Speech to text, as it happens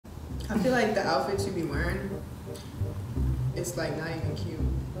I feel like the outfits you be wearing, it's like not even cute.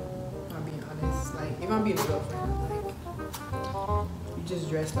 I'm being honest. Like if I'm being a girlfriend, like you just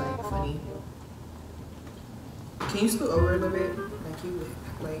dress like funny. Can you scoot over a little bit? Like you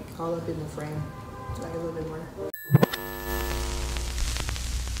like all up in the frame, like a little bit more.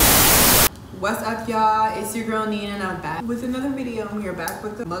 What's up, y'all? It's your girl Nina, and I'm back with another video. We are back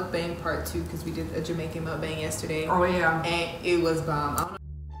with the mukbang part 2 because we did a Jamaican mukbang yesterday. Oh yeah, and it was bomb. I don't know.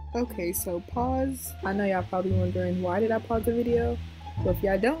 Okay, so pause. I know y'all probably wondering why did I pause the video. Well, if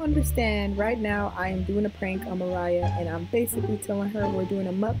y'all don't understand, right now I am doing a prank on Mariah, and I'm basically telling her we're doing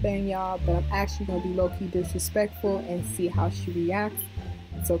a mukbang, y'all, but I'm actually gonna be low-key disrespectful and see how she reacts.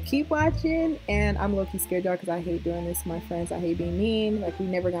 So keep watching, and I'm low-key scared, y'all, because I hate doing this to my friends. I hate being mean. Like, we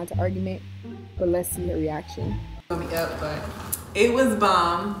never got into argument, but let's see her reaction. me up, but it was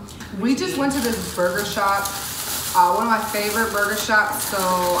bomb. We just went to this burger shop, one of my favorite burger shops, so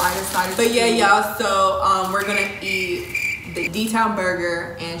I decided But yeah, y'all, so we're gonna eat the D-Town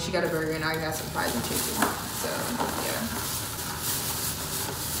burger, and she got a burger, and I got some fries and chicken. So yeah.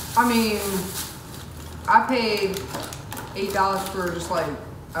 I mean, I paid $8 for just like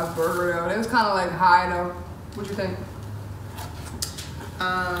a burger though. It was kind of like high though. What you think?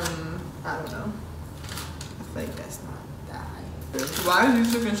 I don't know. I feel like that's not that high. Why is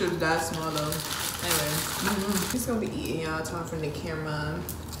these chicken chips that small though? Anyway, just gonna be eating, y'all, talking from the camera.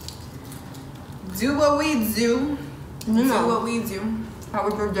 Do what we do. Do what we do. How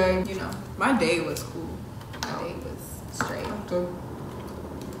was your day? You know, my day was cool. My day was straight. Good.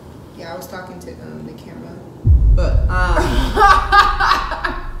 Yeah, I was talking to the camera, but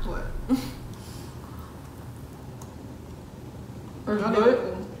what? It was good.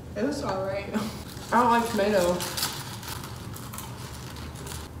 It was alright. I don't like tomatoes.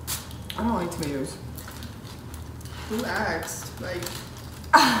 I don't like tomatoes. Who asked? Like,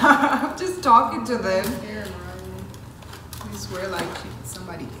 I'm just talking to them. care, man. We swear like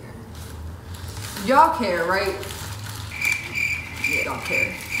somebody care. Y'all care, right? Yeah, don't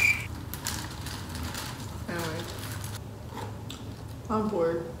care. Anyway, I'm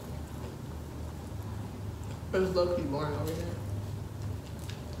bored. It was low-key boring over here.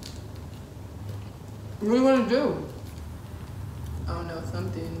 What do you want to do? I don't know,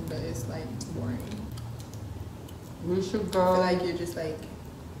 something, but it's like boring. We should I go. feel like you're just like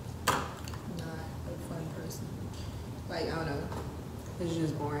not a fun person. Like, I don't know. It's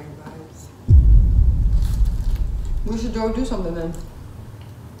just boring vibes. We should go do something then.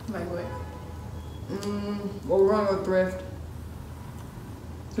 Like what? Well, we're gonna go thrift.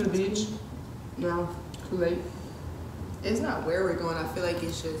 To the beach. No, too late. It's not where we're going. I feel like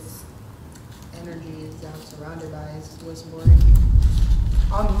it's just energy is I'm surrounded by. It's what's boring.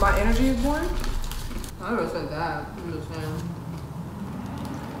 My energy is boring? I never said that. I'm just saying.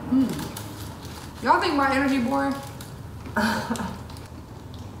 Y'all think my energy boring?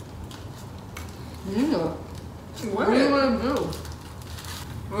 You know. What do you want to do?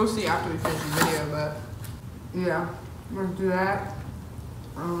 We'll see after we finish the video, but Yeah, we're gonna do that.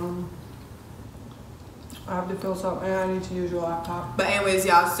 I have to fill something and I need to use your laptop. But anyways,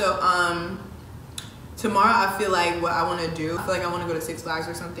 y'all, so tomorrow I feel like what I want to do, I feel like I want to go to Six Flags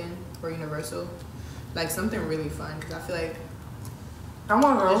or something, or Universal, like something really fun, because I feel like I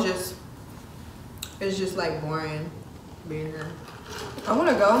want to go. it's just like boring being here. I want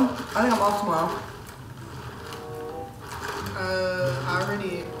to go. I think I'm off tomorrow. I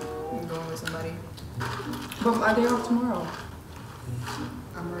already am going with somebody. But my day off tomorrow.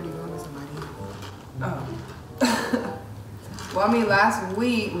 I'm already going with somebody. Oh. Well, I mean, last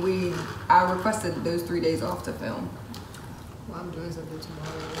week I requested those 3 days off to film. Well, I'm doing something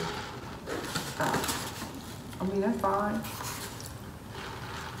tomorrow. I mean, that's fine.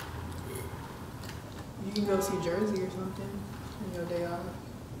 You can go see Jersey or something on your day off.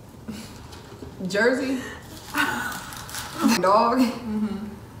 Jersey? Dog?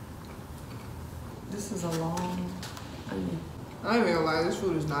 This is a long... I ain't even gonna lie, this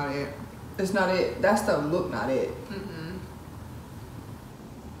food is not it. It's not it. That's the look, not it.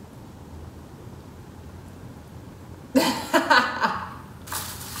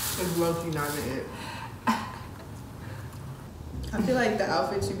 It's low-key not even it. I feel like the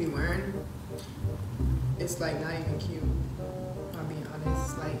outfits you be wearing, it's like not even cute. I'm being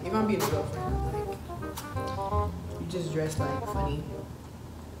honest. Like, if I'm being a girlfriend, like, you just dress like funny.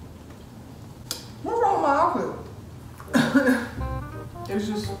 What's wrong with my outfit? It's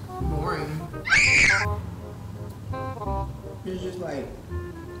just boring. It's just like,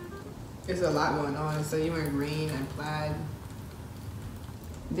 it's a lot going on. So you wear green and plaid.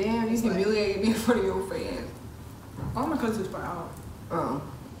 Damn, you humiliated me in front of your fans. I'm gonna cut this part out. Oh.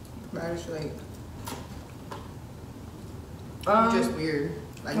 But I just feel like just weird.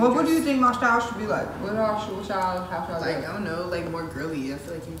 Like, well, what do you think my style should be like? How should I Like, I don't know, like more girly. I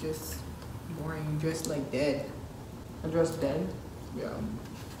feel like you just boring. You dress like dead. I dress dead? Yeah.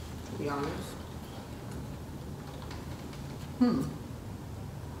 To be honest. And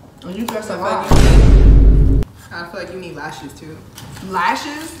you dress I like feel like you need lashes too.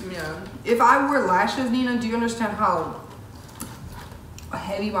 lashes? Yeah. If I wear lashes, Nina, do you understand how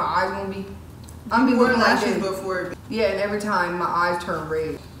heavy my eyes gonna be? I'm be wearing looking like lashes this. before. Yeah, and every time my eyes turn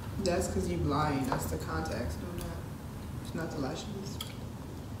red. That's because you blind. That's the context. No, no. It's not the lashes.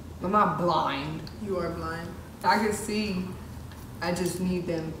 I'm not blind. You are blind. I can see. I just need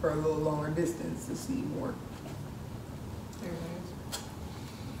them for a little longer distance to see more. There it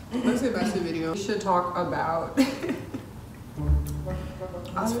is. Let's get back to the video. We should talk about.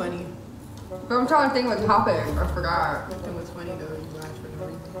 That's funny. But I'm trying to think of a topic. I forgot. It was funny though. You laughed for no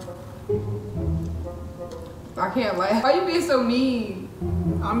reason. I can't laugh. Why you being so mean?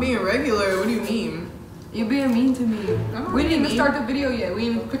 I'm being regular. What do you mean? You being mean to me. not We didn't even being start the video yet. We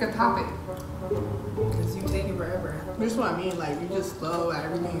didn't even pick a topic. Because you taking forever. That's what I mean. Like, you just slow at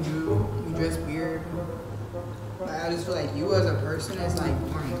everything you do. You dress weird. Like, I just feel like you as a person is like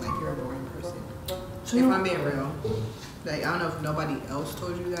boring. Like, you're a boring person. If I'm being real. Like, I don't know if nobody else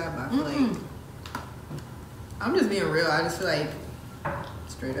told you that, but I feel like I'm just being real. I just feel like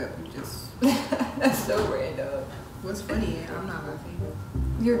straight up, you just. That's so random. What's funny? I'm not laughing.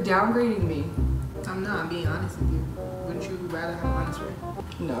 You're downgrading me. I'm not. I'm being honest with you. Wouldn't you rather have an honest word?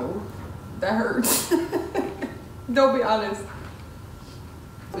 No. That hurts. Don't be honest.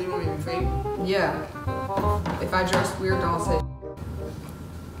 So you want me to be fake? Yeah. If I dress weird, don't say.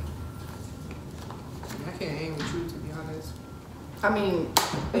 I can't hang with you, to be honest. I mean,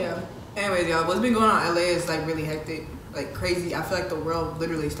 Yeah. Anyways, y'all, what's been going on in LA is like really hectic, like crazy. I feel like the world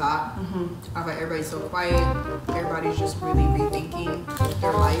literally stopped. I feel like everybody's so quiet. Everybody's just really rethinking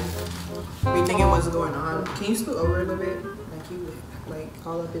their life, rethinking what's going on. Can you scoot over a little bit? Like you, like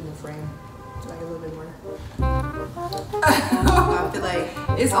all up in the frame, like a little bit more. I feel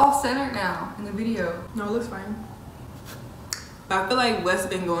like it's all centered now in the video. no, it looks fine. But I feel like what's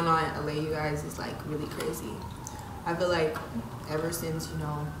been going on in LA, you guys, is like really crazy. I feel like ever since, you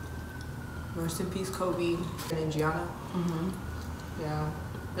know, rest in peace Kobe and Gianna. Yeah,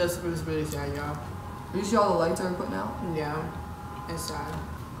 that's really sad, y'all. You see all the lights they're putting out? Yeah, it's sad.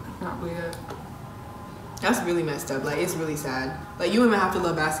 Not weird. That's really messed up. Like, it's really sad. Like, you don't even have to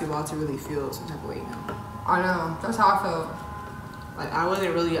love basketball to really feel some type of way now. I know. That's how I felt. Like, I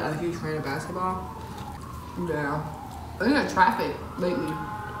wasn't really a huge fan of basketball. Yeah. I think the traffic lately.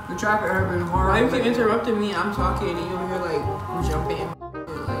 The traffic has been hard. Why you keep interrupting me? I'm talking and you over here like jumping and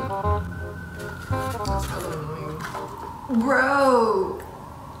like that's hella annoying. Bro.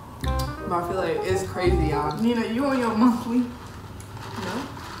 But I feel like it's crazy, y'all. Nina, you on your monthly? No?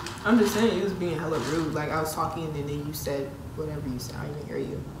 I'm just saying you was being hella rude. Like, I was talking and then you said whatever you said. I didn't hear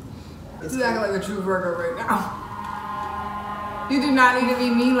you. It's You acting like a true Virgo right now. You do not need to be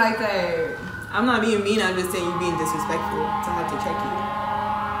mean like that. I'm not being mean. I'm just saying you being disrespectful. So I have to check you.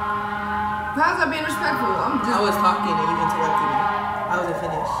 How's that being respectful? I'm just. I was talking and you interrupted me. I wasn't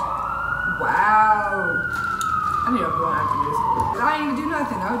finished. Wow. I need to go after this. I didn't even do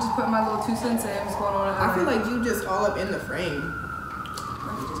nothing. I was just putting my little 2 cents in. What's going on? I feel like you just all up in the frame.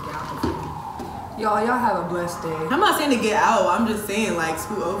 Let me just get out the frame. Y'all have a blessed day. I'm not saying to get out. I'm just saying like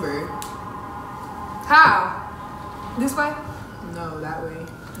scoot over. How? This way? No, that way.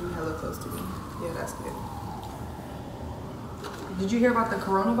 You hella close to me. Yeah, that's good. Did you hear about the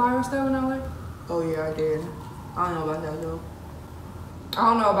coronavirus though in LA? Oh yeah, I did. I don't know about that though. I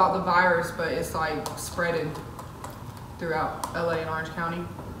don't know about the virus, but it's like spreading throughout LA and Orange County.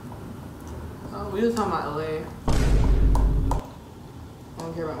 Oh, we was talking about LA. I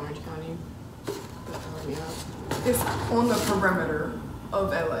don't care about Orange County. Yeah. It's on the perimeter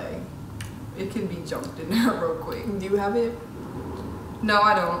of LA. It can be jumped in there real quick. Do you have it? No,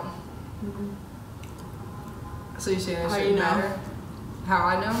 I don't. So you're saying it How shouldn't you know? matter? How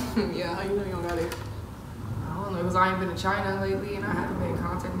I know? Yeah, how you know you don't got it? I don't know, because I ain't been to China lately and I haven't been in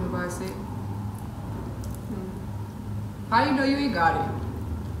contact with anybody sick. How you know you ain't got it?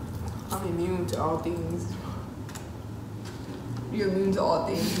 I'm immune to all things. You're immune to all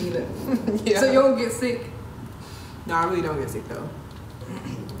things either. Yeah. So you don't get sick? No, I really don't get sick though.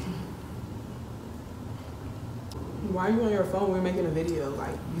 Why are you on your phone? We're making a video.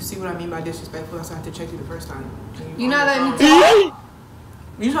 Like, you see what I mean by disrespectful? That's why I have to check you the first time. You know that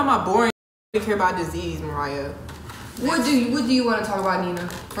you You talking about boring? You care about disease, Mariah. What do you want to talk about, Nina?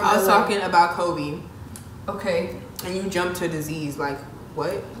 From I was LA? talking about Kobe, Okay. and you jumped to disease. Like,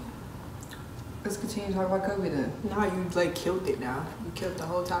 what? Let's continue to talk about Kobe then. Nah, you like killed it now. You killed the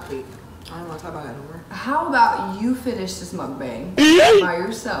whole topic. I don't want to talk about that no more. How about you finish this mukbang by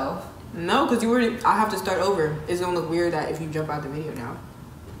yourself? No, because you were. I have to start over. It's gonna look weird that if you jump out the video now.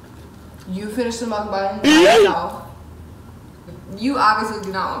 You finish the mukbang by yourself. You obviously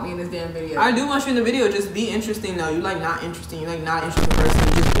do not want me in this damn video. I do want you in the video. Just be interesting though. You like not interesting. You like not interesting person.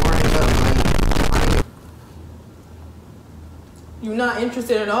 You just boring up. You're not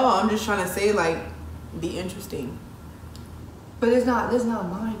interested at all. I'm just trying to say like, be interesting. But it's not. This is not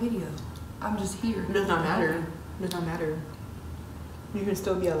my video. I'm just here. It does not matter. It does not matter. You can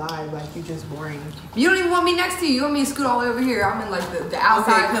still be alive. Like you just boring. You don't even want me next to you. You want me to scoot all the way over here. I'm in like the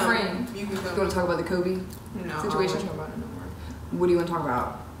outside okay, frame. You can come. You want to talk about the Kobe No, situation? I don't want to talk about it no more. What do you want to talk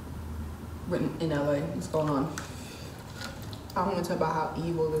about? In LA, what's going on? I want to talk about how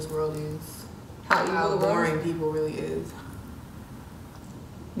evil this world is. How boring people really is.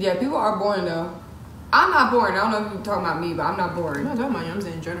 Yeah, people are boring though. I'm not boring. I don't know if you're talking about me, but I'm not I'm boring. not talking about you. I'm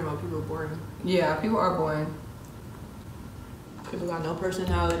saying in general, people are boring. Yeah, people are boring. People got no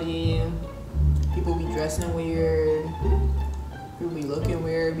personality. People be dressing weird. People be looking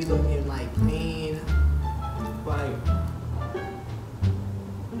weird. Be looking like plain. Like,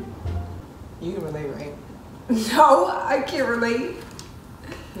 you can relate, right? No, I can't relate.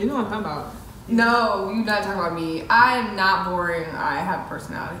 You know what I'm talking about. No, you're not talking about me. I'm not boring. I have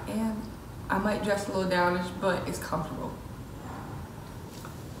personality, and I might dress a little downish, but it's comfortable.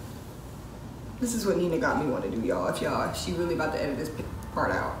 This is what Nina got me want to do, y'all. If she really about to edit this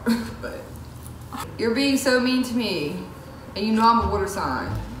part out. But you're being so mean to me, and you know I'm a water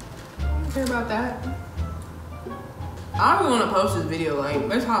sign. I don't care about that. I don't even want to post this video. Like,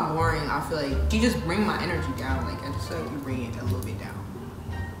 that's how boring I feel like. You just bring my energy down. Like, I just feel like you bring it a little bit down.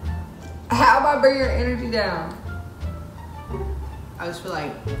 How about bring your energy down? I just feel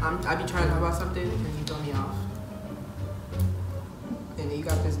like I be trying to talk about something and you throw me off. And you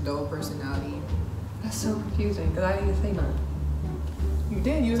got this dull personality. That's so confusing because I didn't even say nothing. You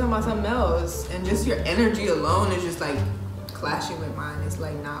did. You was talking about something else. And just your energy alone is just like clashing with mine. It's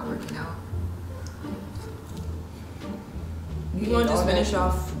like not working out. You want to just finish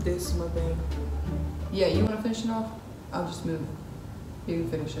off this mukbang? Yeah, you want to finish it off? I'll just move. You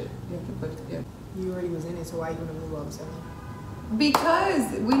can finish it. You have to put it, yeah. You already was in it, so why you gonna move all of a sudden?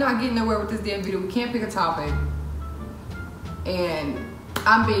 Because we're not getting nowhere with this damn video. We can't pick a topic. And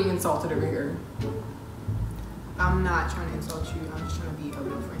I'm being insulted over here. I'm not trying to insult you. I'm just trying to be a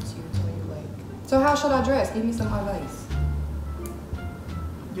real friend to you and tell you like. So how should I dress? Give me some advice.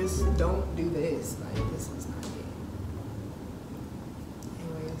 Just don't do this. Like this is not it.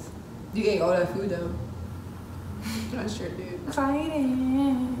 Anyways. You ate all that food though. I sure did.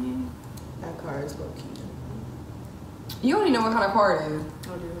 Fighting. That car is low key. You don't even know what kind of car it is.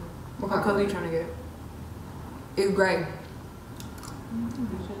 I do. What What color are you trying to get? It's gray.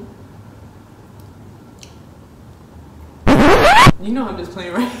 You know I'm just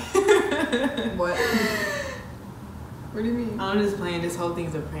playing, right? What? What do you mean? I'm just playing. This whole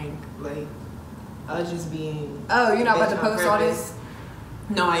thing's a prank. Like, I was just being. Oh, you're not about to bitch on post all purpose. this?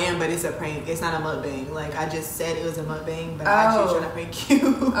 No, I am, but it's a prank. It's not a mukbang. Like, I just said it was a mukbang, but I actually trying to prank you.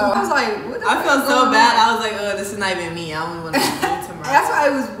 Oh, I was like, what the I fuck felt is so going bad. on? I was like, oh, this is not even me. I don't want to be mean tomorrow. That's why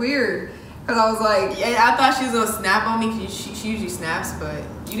it was weird. Because I was like, Yeah, I thought she was gonna snap on me because she usually snaps, but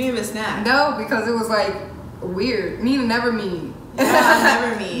you didn't even snap. no, because it was like weird. Nina never mean. Yeah, I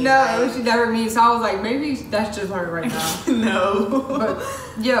never mean. No, she never mean. So I was like, maybe that's just her right now. No.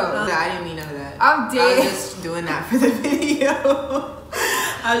 But yo, I didn't mean none of that. I'm I dead. was just doing that for the video.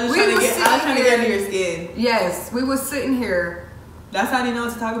 I was just We was trying to get under sitting your skin. Yes, we was sitting here. That's how I didn't know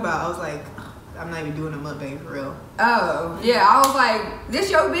what to talk about. I was like, I'm not even doing a mukbang for real. Oh, yeah. I was like,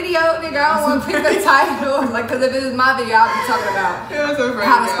 this your video, nigga. I don't want to pick the title. Like, because if it was my video, I'd be talking about It was so funny,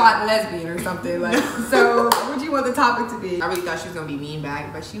 how to yeah. spot a lesbian or something. Like, so what do you want the topic to be? I really thought she was gonna be mean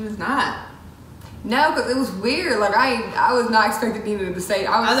back, but she was not. No, because it was weird. Like, I was not expecting Nina to say.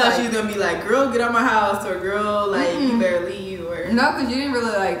 I I thought like, she was gonna be like, girl, get out my house, or girl, like, you better leave, or. no, because you didn't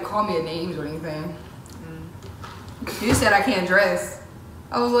really, like, call me a names or anything. You just said I can't dress.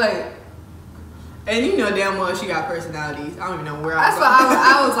 I was like... And you know damn well she got personalities. I don't even know where That's why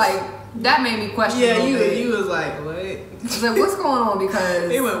I was like, that made me question. Yeah, a little bit. you was like, what? I was like, what's going on?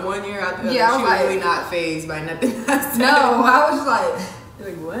 Because It went 1 year out the other. Yeah, I she was was like- really not fazed by nothing I said. no, I was just like,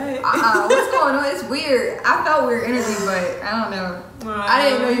 Like, what? what's going on? It's weird. I felt weird energy, but I don't know. I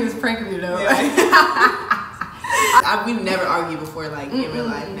didn't know he was pranking me though. Yeah. We've never argued before, like in real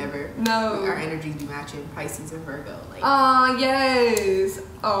life, never. No. Our energies be matching, Pisces and Virgo. Like, yes.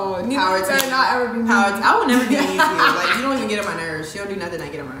 Oh, power to not ever be power. I would never be mean to you. Like, you don't even get on my nerves. She don't do nothing. I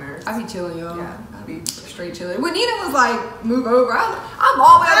get on my nerves. I be chilling, y'all. Yeah. I be straight chilling. When Nina was like, move over, I'm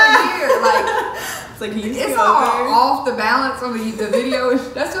all the way over here. Like, it's like, can you it's sit all over? off the balance on the video.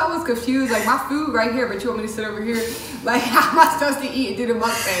 That's why I was confused. Like, my food right here, but you want me to sit over here? Like, how am I supposed to eat and do the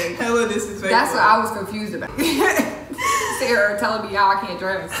mukbang? Hello, disrespectful. That's what I was confused about. Sarah telling me how I can't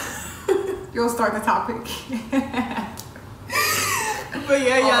dress. You'll start the topic. But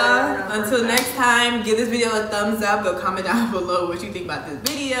yeah, y'all. Until next time, give this video a thumbs up. Go comment down below what you think about this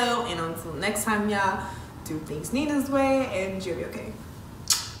video. And until next time, y'all, do things Nina's way, and you'll be okay.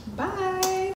 Bye.